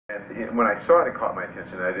And when I saw it, it caught my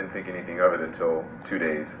attention, and I didn't think anything of it until 2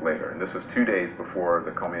 days later. And this was 2 days before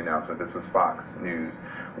the Comey announcement. This was Fox News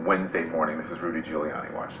Wednesday morning. This is Rudy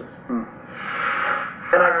Giuliani. Watch this. And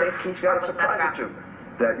I think he's got a surprise or two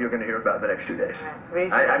that you're going to hear about in the next 2 days.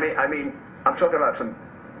 I mean, I'm talking about some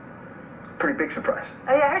pretty big surprise.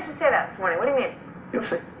 Oh yeah, I heard you say that this morning. What do you mean? You'll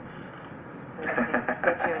see.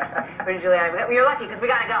 Rudy Giuliani, you're lucky because we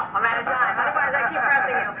gotta go. I'm out of time. Otherwise, I keep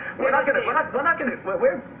pressing you. We're not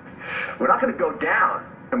gonna go down,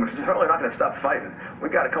 and we're certainly not gonna stop fighting.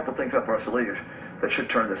 We've got a couple things up our sleeves that should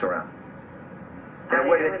turn this around in a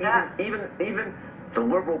way that even the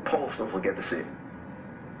liberal pollsters will get to see.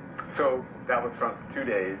 So that was from 2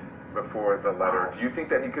 days before the letter. Do you think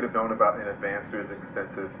that he could have known about in advance through his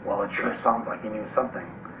extensive? Well, it sure sounds like he knew something.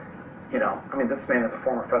 You know, I mean, this man is a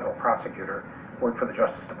former federal prosecutor, worked for the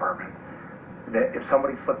Justice Department. That if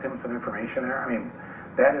somebody slipped him some information there, I mean,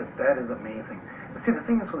 that is amazing. See, the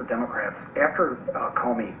thing is with the Democrats, after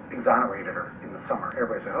Comey exonerated her in the summer,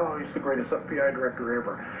 everybody said, "Oh, he's the greatest FBI director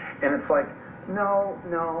ever," and it's like, no,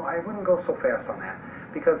 I wouldn't go so fast on that,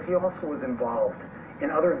 because he also was involved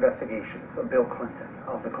in other investigations of Bill Clinton,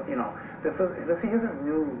 of the, you know, he isn't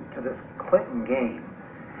new to this Clinton game.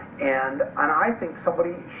 And I think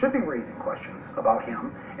somebody should be raising questions about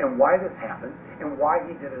him and why this happened and why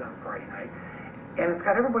he did it on Friday night. And it's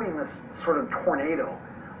got everybody in this sort of tornado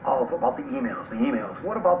about the emails. The emails.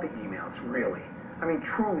 What about the emails, really? I mean,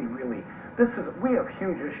 truly, really. We have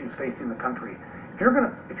huge issues facing the country. If you're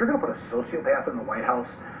gonna put a sociopath in the White House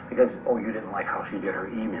because, oh, you didn't like how she did her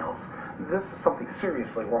emails, this is something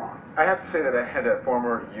seriously wrong. I have to say that I had a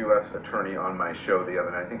former U.S. attorney on my show the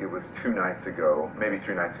other night. I think it was 2 nights ago, maybe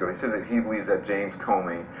 3 nights ago. He said that he believes that James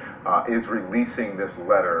Comey is releasing this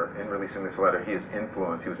letter. In releasing this letter, he was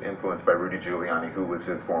influenced by Rudy Giuliani, who was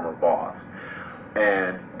his former boss,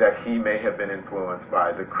 and that he may have been influenced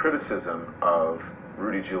by the criticism of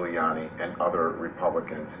Rudy Giuliani and other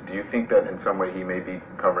Republicans. Do you think that in some way he may be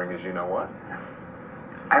covering his you-know-what?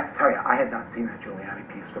 I have to tell you, I had not seen that Giuliani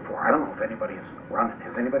piece before. I don't know if anybody has run it.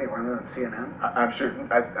 Has anybody run it on CNN? I'm sure.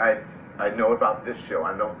 I know about this show.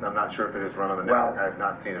 I'm not sure if it is run on the network. I have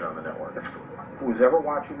not seen it on the network. Who's ever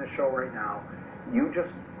watching this show right now, you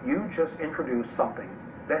just introduced something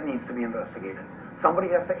that needs to be investigated. Somebody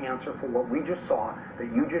has to answer for what we just saw, that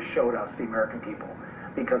you just showed us, the American people,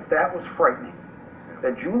 because that was frightening.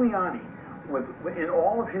 That Giuliani, in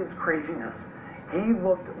all of his craziness, he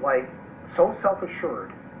looked like so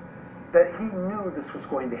self-assured that he knew this was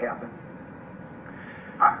going to happen.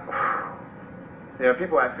 You know,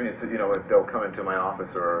 people ask me to, if they'll come into my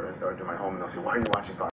office or to my home and they'll say, "Why are you watching Fox?"